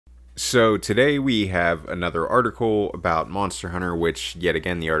So today we have another article about Monster Hunter, which yet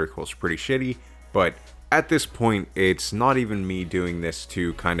again the article is pretty shitty, but at this point it's not even me doing this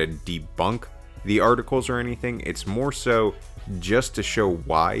to kind of debunk the articles or anything. It's more so just to show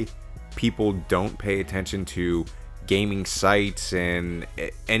why people don't pay attention to gaming sites and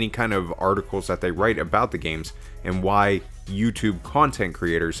any kind of articles that they write about the games, and why YouTube content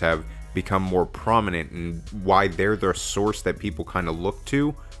creators have become more prominent and why they're the source that people kind of look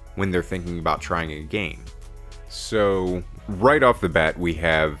to when they're thinking about trying a game. So right off the bat we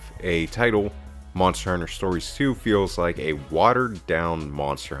have a title: Monster Hunter Stories 2 feels like a watered down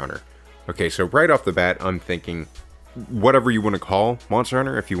Monster Hunter. Okay, so right off the bat I'm thinking whatever you want to call Monster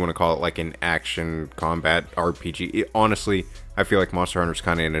Hunter, if you want to call it like an action combat RPG. Honestly, I feel like Monster Hunter is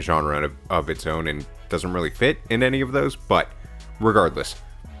kind of in a genre of its own and doesn't really fit in any of those, but regardless,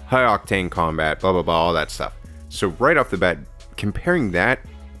 high octane combat, blah blah blah, all that stuff. So right off the bat, comparing that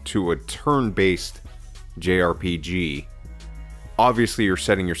to a turn-based JRPG, obviously you're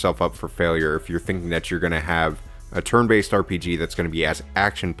setting yourself up for failure if you're thinking that you're going to have a turn-based RPG that's going to be as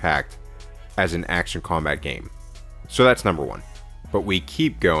action-packed as an action combat game. So that's number one. But we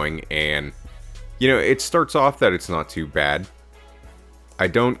keep going, and you know, it starts off that it's not too bad. I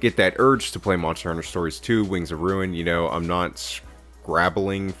don't get that urge to play Monster Hunter Stories 2 Wings of Ruin. You know, I'm not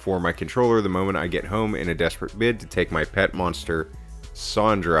scrabbling for my controller the moment I get home in a desperate bid to take my pet monster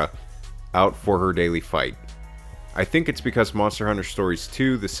Sandra out for her daily fight. I think it's because Monster Hunter Stories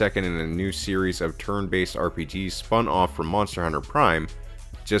 2, the second in a new series of turn-based RPGs spun off from Monster Hunter Prime,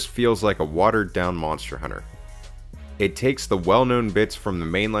 just feels like a watered-down Monster Hunter. It takes the well-known bits from the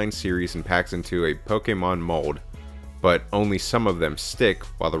mainline series and packs into a Pokemon mold, but only some of them stick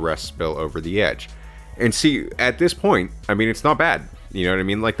while the rest spill over the edge. And see, at this point, I mean, it's not bad. You know what I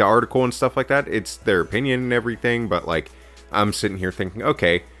mean? Like the article and stuff like that, it's their opinion and everything, but like, I'm sitting here thinking,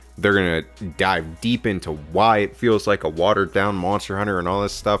 okay, they're gonna dive deep into why it feels like a watered down Monster Hunter and all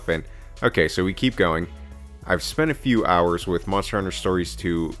this stuff, and okay, so we keep going. I've spent a few hours with Monster Hunter Stories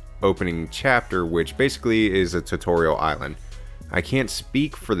 2 opening chapter, which basically is a tutorial island. I can't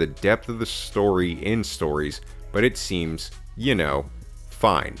speak for the depth of the story in Stories, but it seems, you know,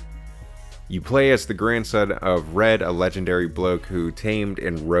 fine. You play as the grandson of Red, a legendary bloke who tamed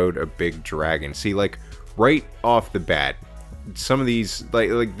and rode a big dragon. See, like, right off the bat, some of these,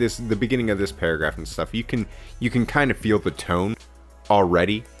 like this, the beginning of this paragraph and stuff, you can kind of feel the tone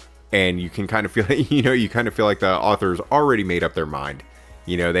already, and you can kind of feel, you know, you kind of feel like the author's already made up their mind.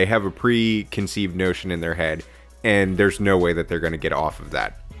 You know, they have a preconceived notion in their head, and there's no way that they're going to get off of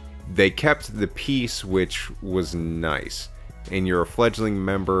that. They kept the peace, which was nice. And you're a fledgling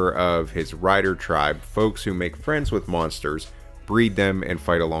member of his rider tribe, folks who make friends with monsters, breed them, and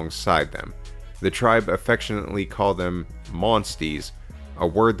fight alongside them. The tribe affectionately call them monsties, a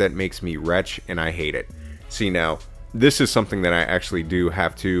word that makes me retch, and I hate it. See, now, this is something that I actually do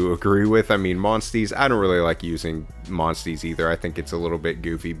have to agree with. I mean, monsties, I don't really like using monsties either. I think it's a little bit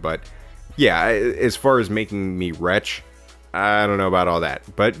goofy, but yeah, as far as making me retch, I don't know about all that.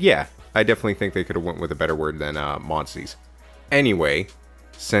 But yeah, I definitely think they could have went with a better word than monsties. Anyway,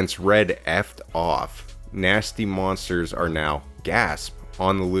 since Red effed off, nasty monsters are now, gasp,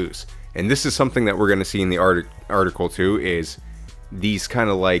 on the loose. And this is something that we're going to see in the article too, is these kind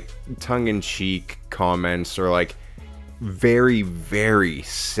of like tongue-in-cheek comments, or like very, very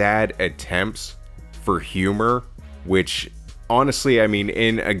sad attempts for humor, which honestly, I mean,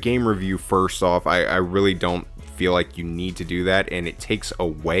 in a game review, first off, I really don't feel like you need to do that, and it takes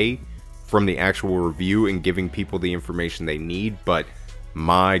away from the actual review and giving people the information they need. But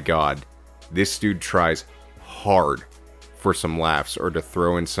my god, this dude tries hard for some laughs or to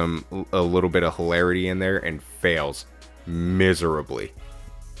throw in a little bit of hilarity in there, and fails miserably.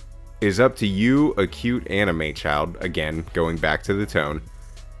 It is up to you, a cute anime child, again going back to the tone,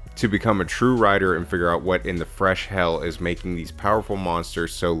 to become a true rider and figure out what in the fresh hell is making these powerful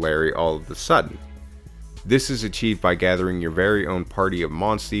monsters so leery all of a sudden. This is achieved by gathering your very own party of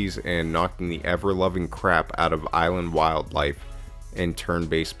monsties and knocking the ever-loving crap out of island wildlife in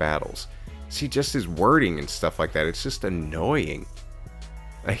turn-based battles. See, just his wording and stuff like that, it's just annoying.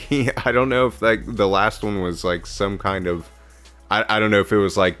 I don't know if like the last one was like some kind of, I don't know if it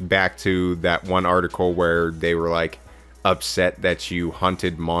was like back to that one article where they were like upset that you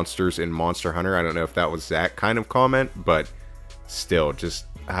hunted monsters in Monster Hunter. I don't know if that was that kind of comment, but still, just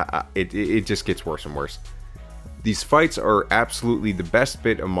it just gets worse and worse. These fights are absolutely the best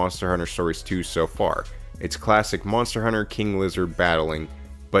bit of Monster Hunter Stories 2 so far. It's classic Monster Hunter King Lizard battling,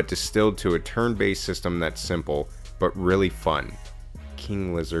 but distilled to a turn-based system that's simple, but really fun.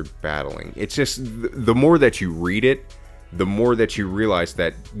 King Lizard battling. It's just, the more that you read it, the more that you realize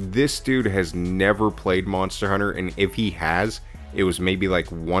that this dude has never played Monster Hunter, and if he has, it was maybe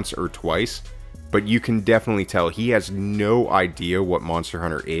like once or twice, but you can definitely tell he has no idea what Monster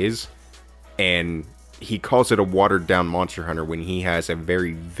Hunter is, and he calls it a watered down Monster Hunter when he has a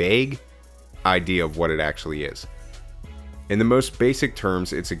very vague idea of what it actually is. In the most basic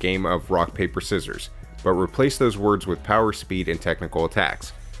terms, it's a game of rock, paper, scissors, but replace those words with power, speed, and technical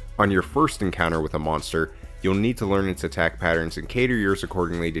attacks. On your first encounter with a monster, you'll need to learn its attack patterns and cater yours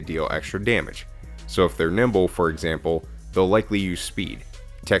accordingly to deal extra damage. So if they're nimble, for example, they'll likely use speed.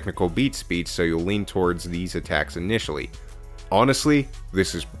 Technical beats speed, so you'll lean towards these attacks initially. Honestly,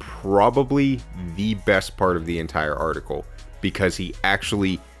 this is probably the best part of the entire article, because he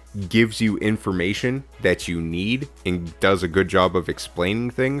actually gives you information that you need and does a good job of explaining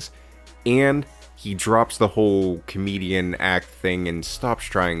things, and he drops the whole comedian act thing and stops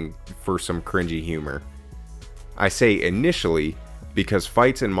trying for some cringy humor. I say initially because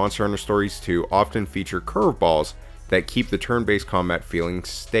fights in Monster Hunter Stories 2 often feature curveballs that keep the turn-based combat feeling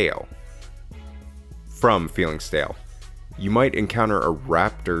stale. You might encounter a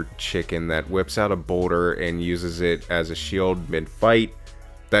raptor chicken that whips out a boulder and uses it as a shield mid-fight.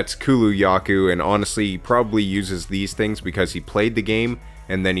 That's Kulu Yaku, and honestly, he probably uses these things because he played the game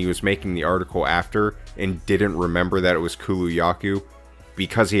and then he was making the article after and didn't remember that it was Kulu Yaku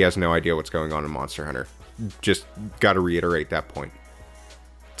because he has no idea what's going on in Monster Hunter. Just gotta reiterate that point.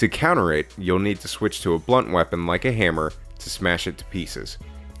 To counter it, you'll need to switch to a blunt weapon like a hammer to smash it to pieces.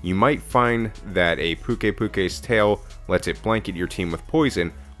 You might find that a Puke Puke's tail lets it blanket your team with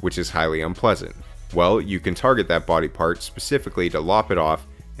poison, which is highly unpleasant. Well, you can target that body part specifically to lop it off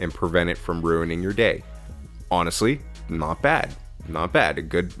and prevent it from ruining your day. Honestly, not bad. Not bad.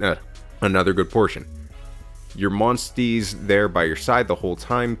 Another good portion. Your monsties there by your side the whole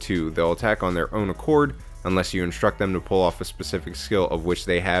time too. They'll attack on their own accord unless you instruct them to pull off a specific skill, of which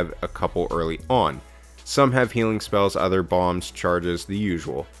they have a couple early on. Some have healing spells, other bombs, charges, the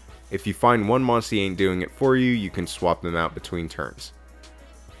usual. If you find one monstie ain't doing it for you, you can swap them out between turns.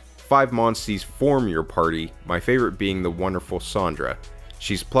 5 monsties form your party, my favorite being the wonderful Sandra.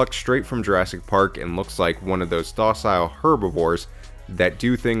 She's plucked straight from Jurassic Park and looks like one of those docile herbivores that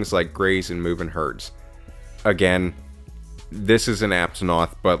do things like graze and move in herds. Again, this is an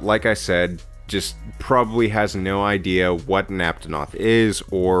Aptonoth, but like I said, just probably has no idea what an Aptonoth is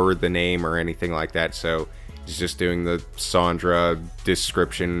or the name or anything like that, so he's just doing the Sandra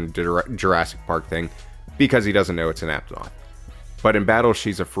description Jurassic Park thing because he doesn't know it's an Aptonoth. But in battle,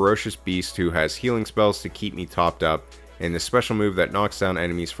 she's a ferocious beast who has healing spells to keep me topped up, and the special move that knocks down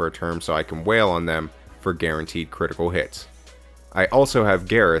enemies for a turn so I can wail on them for guaranteed critical hits. I also have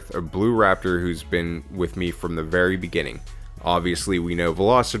Gareth, a blue raptor who's been with me from the very beginning. Obviously we know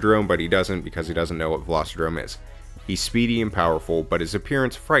Velocidrome, but he doesn't because he doesn't know what Velocidrome is. He's speedy and powerful, but his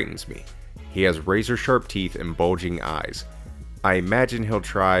appearance frightens me. He has razor sharp teeth and bulging eyes. I imagine he'll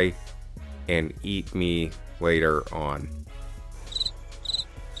try and eat me later on.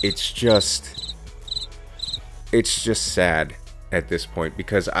 It's just sad at this point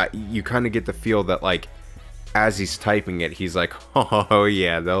because you kind of get the feel that, like, as he's typing it, he's like, oh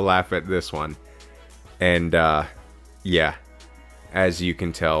yeah, they'll laugh at this one. And yeah, as you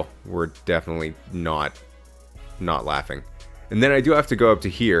can tell, we're definitely not laughing. And then I do have to go up to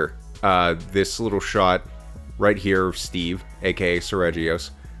here, this little shot right here of Steve, aka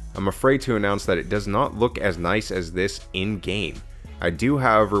Seregios. I'm afraid to announce that it does not look as nice as this in game. I do,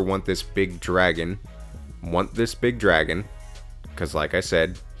 however, want this big dragon, because like I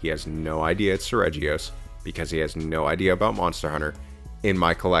said, he has no idea it's Seregios, because he has no idea about Monster Hunter, in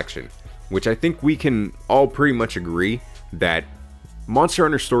my collection. Which I think we can all pretty much agree that Monster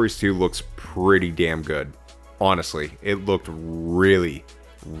Hunter Stories 2 looks pretty damn good. Honestly, it looked really,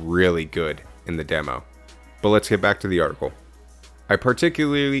 really good in the demo. But let's get back to the article. I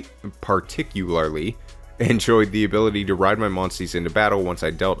particularly enjoyed the ability to ride my monsties into battle once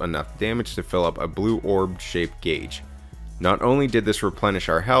I dealt enough damage to fill up a blue orb-shaped gauge. Not only did this replenish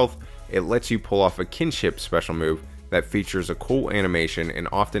our health, it lets you pull off a kinship special move that features a cool animation and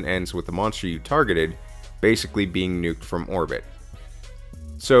often ends with the monster you targeted basically being nuked from orbit.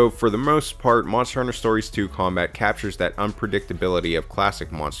 So for the most part, Monster Hunter Stories 2 combat captures that unpredictability of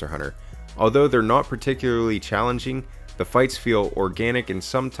classic Monster Hunter. Although they're not particularly challenging, the fights feel organic and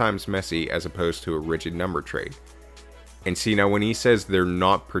sometimes messy as opposed to a rigid number trade. And see, now when he says they're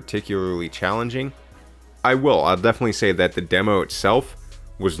not particularly challenging, I'll definitely say that the demo itself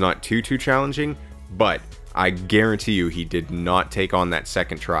was not too challenging, but I guarantee you he did not take on that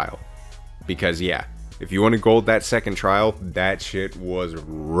second trial. Because yeah, if you want to gold that second trial, that shit was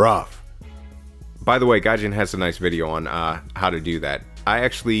rough. By the way, Gaijin has a nice video on how to do that. I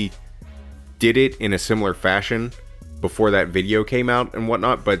actually did it in a similar fashion before that video came out and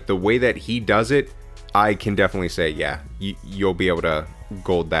whatnot, but the way that he does it, I can definitely say, yeah, you'll be able to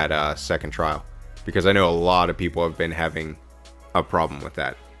gold that second trial, because I know a lot of people have been having a problem with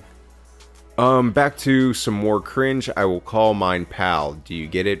that. Back to some more cringe. I will call mine Pal. Do you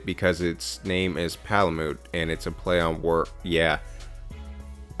get it? Because its name is Palamute and it's a play on word. Yeah.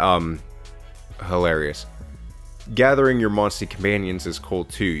 Hilarious. Gathering your monster companions is cool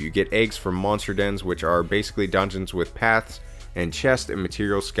too. You get eggs from monster dens, which are basically dungeons with paths and chests and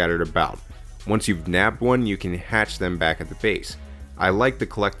materials scattered about. Once you've nabbed one, you can hatch them back at the base. I like the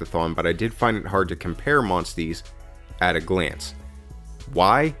collectathon, but I did find it hard to compare monsties at a glance.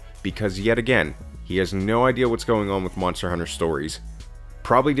 Why? Because yet again, he has no idea what's going on with Monster Hunter Stories.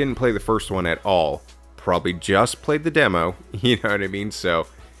 Probably didn't play the first one at all. Probably just played the demo, you know what I mean? So,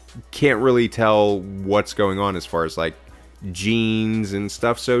 can't really tell what's going on as far as like genes and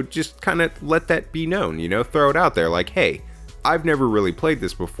stuff. So just kind of let that be known, you know, throw it out there like, hey, I've never really played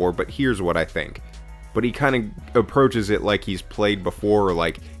this before, but here's what I think. But he kind of approaches it like he's played before, or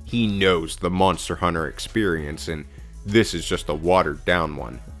like he knows the Monster Hunter experience, and this is just a watered down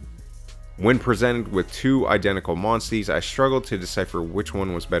one. When presented with two identical monsties, I struggled to decipher which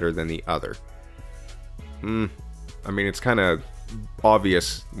one was better than the other. I mean, it's kind of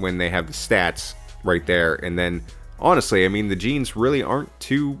obvious when they have the stats right there, and then honestly, I mean, the genes really aren't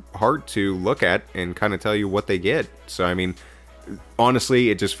too hard to look at and kind of tell you what they get. So I mean, honestly,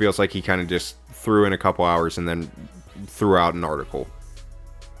 it just feels like he kind of just threw in a couple hours and then threw out an article.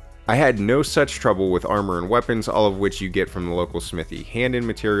 I had no such trouble with armor and weapons, all of which you get from the local smithy. Hand-in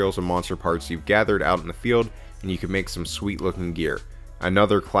materials and monster parts you've gathered out in the field, and you can make some sweet looking gear.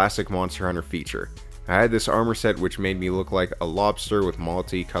 Another classic Monster Hunter feature. I had this armor set which made me look like a lobster with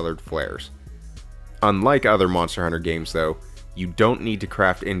multi-colored flares. Unlike other Monster Hunter games though, you don't need to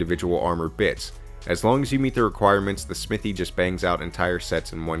craft individual armor bits. As long as you meet the requirements, the smithy just bangs out entire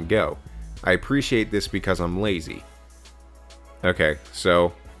sets in one go. I appreciate this because I'm lazy. Okay,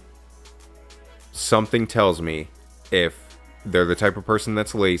 so something tells me if they're the type of person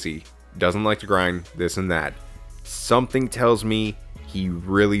that's lazy, doesn't like to grind, this and that, something tells me he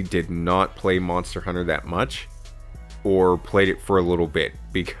really did not play Monster Hunter that much, or played it for a little bit,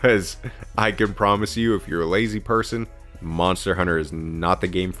 because I can promise you, if you're a lazy person, Monster Hunter is not the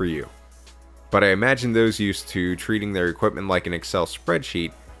game for you. But I imagine those used to treating their equipment like an Excel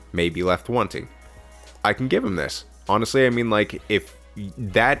spreadsheet may be left wanting. I can give him this. Honestly, I mean, like, if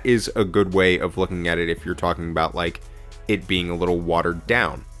that is a good way of looking at it, if you're talking about like it being a little watered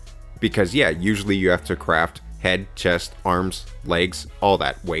down, because yeah, usually you have to craft head, chest, arms, legs, all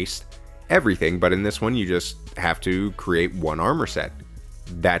that, waist, everything, but in this one you just have to create one armor set.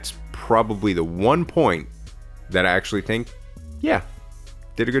 That's probably the one point that I actually think, yeah,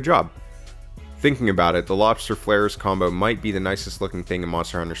 did a good job. Thinking about it, the lobster flares combo might be the nicest looking thing in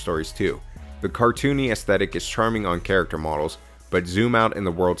Monster Hunter Stories too. The cartoony aesthetic is charming on character models, but zoom out and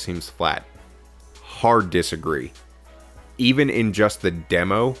the world seems flat. Hard disagree. Even in just the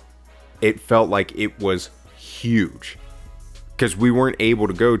demo, it felt like it was huge. Because we weren't able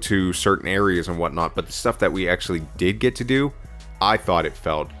to go to certain areas and whatnot, but the stuff that we actually did get to do, I thought it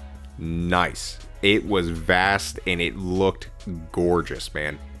felt nice. It was vast and it looked gorgeous,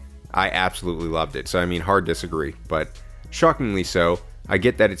 man. I absolutely loved it. So I mean, hard disagree, but shockingly so. I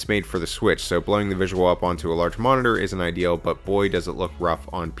get that it's made for the Switch, so blowing the visual up onto a large monitor isn't ideal, but boy does it look rough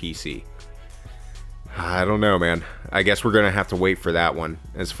on PC. I don't know, man. I guess we're gonna have to wait for that one.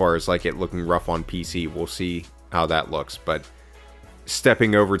 As far as like it looking rough on PC, we'll see how that looks. But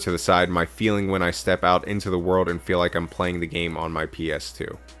stepping over to the side, my feeling when I step out into the world and feel like I'm playing the game on my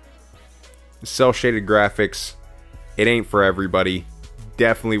PS2. Cel-shaded graphics, it ain't for everybody.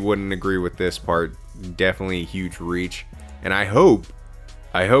 Definitely wouldn't agree with this part. Definitely a huge reach. And I hope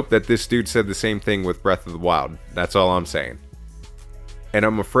that this dude said the same thing with Breath of the Wild. That's all I'm saying. And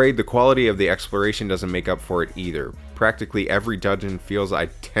I'm afraid the quality of the exploration doesn't make up for it either. Practically every dungeon feels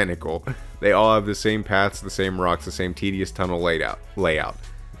identical. They all have the same paths, the same rocks, the same tedious tunnel layout.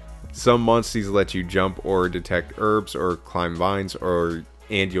 Some monsters let you jump or detect herbs or climb vines,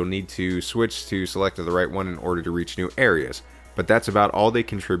 and you'll need to switch to select the right one in order to reach new areas. But that's about all they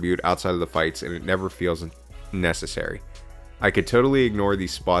contribute outside of the fights, and it never feels necessary. I could totally ignore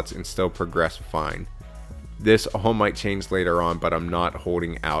these spots and still progress fine. This all might change later on, but I'm not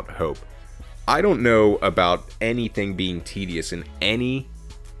holding out hope. I don't know about anything being tedious in any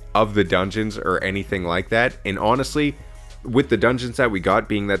of the dungeons or anything like that, and honestly, with the dungeons that we got,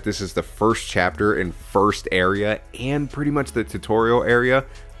 being that this is the first chapter and first area and pretty much the tutorial area,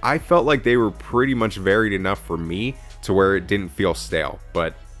 I felt like they were pretty much varied enough for me to where it didn't feel stale.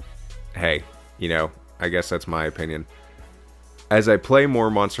 But hey, you know, I guess that's my opinion. As I play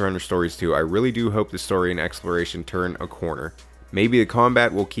more Monster Hunter Stories 2, I really do hope the story and exploration turn a corner. Maybe the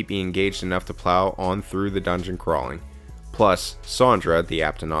combat will keep me engaged enough to plow on through the dungeon crawling. Plus, Sandra, the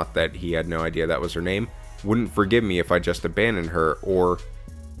Aptonaut that he had no idea that was her name, wouldn't forgive me if I just abandoned her, or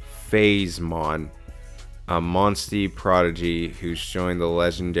Phasemon, a Monstie prodigy who's joined the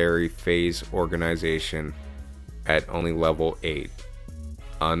legendary Phase organization at only level 8.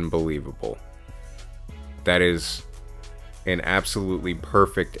 Unbelievable. That is an absolutely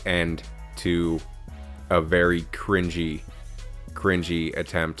perfect end to a very cringy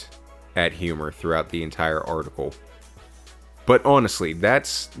attempt at humor throughout the entire article. But honestly,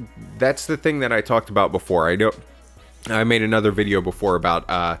 that's the thing that I talked about before. I made another video before about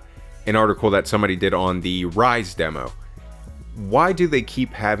an article that somebody did on the Rise demo. Why do they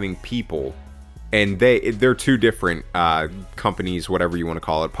keep having people, and they're two different companies, whatever you want to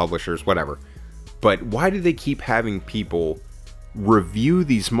call it, publishers, whatever. But why do they keep having people review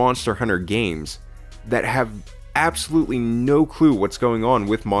these Monster Hunter games that have absolutely no clue what's going on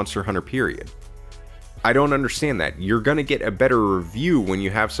with Monster Hunter, period? I don't understand that. You're going to get a better review when you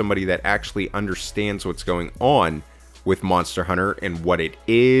have somebody that actually understands what's going on with Monster Hunter and what it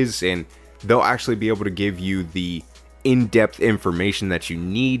is, and they'll actually be able to give you the in-depth information that you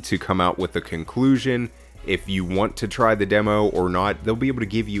need to come out with a conclusion. If you want to try the demo or not, they'll be able to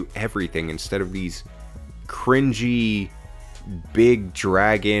give you everything instead of these cringy big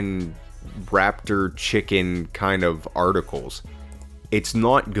dragon raptor chicken kind of articles. It's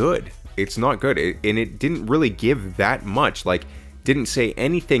not good. It's not good. And it didn't really give that much. Like, didn't say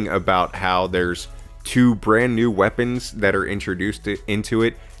anything about how there's 2 brand new weapons that are introduced into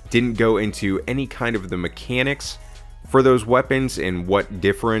it. Didn't go into any kind of the mechanics for those weapons and what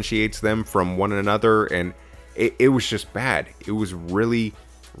differentiates them from one another, and it was just bad. It was really,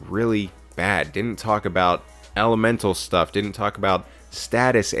 really bad. Didn't talk about elemental stuff, didn't talk about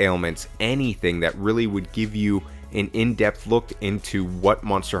status ailments, anything that really would give you an in-depth look into what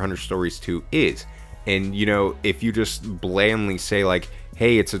Monster Hunter Stories 2 is. And you know, if you just blandly say like,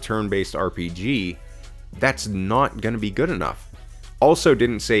 hey, it's a turn-based RPG, that's not gonna be good enough. Also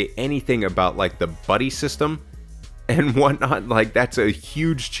didn't say anything about like the buddy system and whatnot. Like, that's a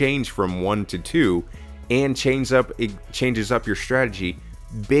huge change from 1 to 2, and it changes up your strategy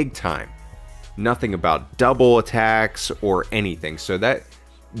big time. Nothing about double attacks or anything. So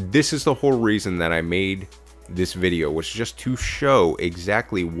this is the whole reason that I made this video, was just to show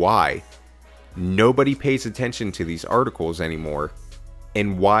exactly why nobody pays attention to these articles anymore,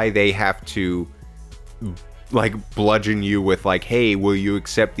 and why they have to like bludgeon you with like, hey, will you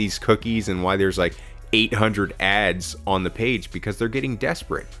accept these cookies, and why there's like 800 ads on the page, because they're getting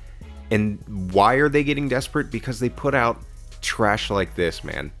desperate. And why are they getting desperate? Because they put out trash like this,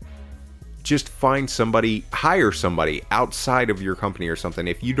 man. Just find somebody, hire somebody outside of your company or something.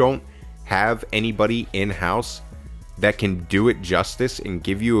 If you don't have anybody in-house that can do it justice and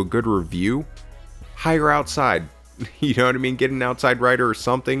give you a good review, hire outside. You know what I mean? Get an outside writer or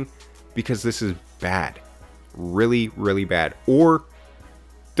something, because this is bad. Really, really bad. Or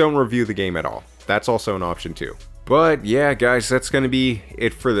don't review the game at all. That's also an option too. But yeah, guys, that's gonna be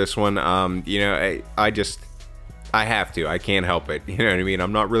it for this one. You know, I have to. I can't help it. You know what I mean?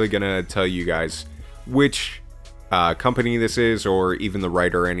 I'm not really gonna tell you guys which company this is, or even the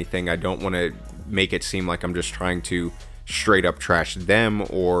writer or anything. I don't want to make it seem like I'm just trying to straight up trash them,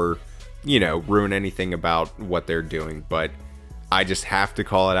 or, you know, ruin anything about what they're doing. But I just have to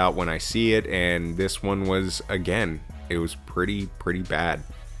call it out when I see it, and this one was, again, it was pretty bad.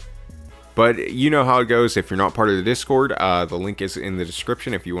 But you know how it goes. If you're not part of the Discord, the link is in the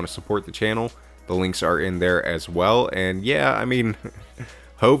description. If you want to support the channel, the links are in there as well. And yeah, I mean,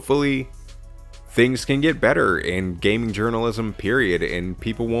 hopefully things can get better in gaming journalism, period, and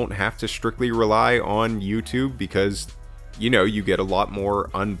people won't have to strictly rely on YouTube, because, you know, you get a lot more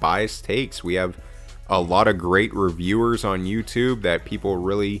unbiased takes. We have a lot of great reviewers on YouTube that people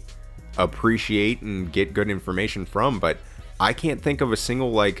really appreciate and get good information from, but I can't think of a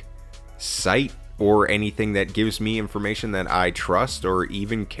single like site or anything that gives me information that I trust or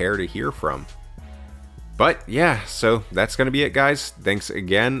even care to hear from. But yeah, so that's gonna be it, guys. Thanks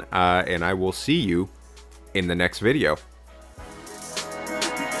again, and I will see you in the next video.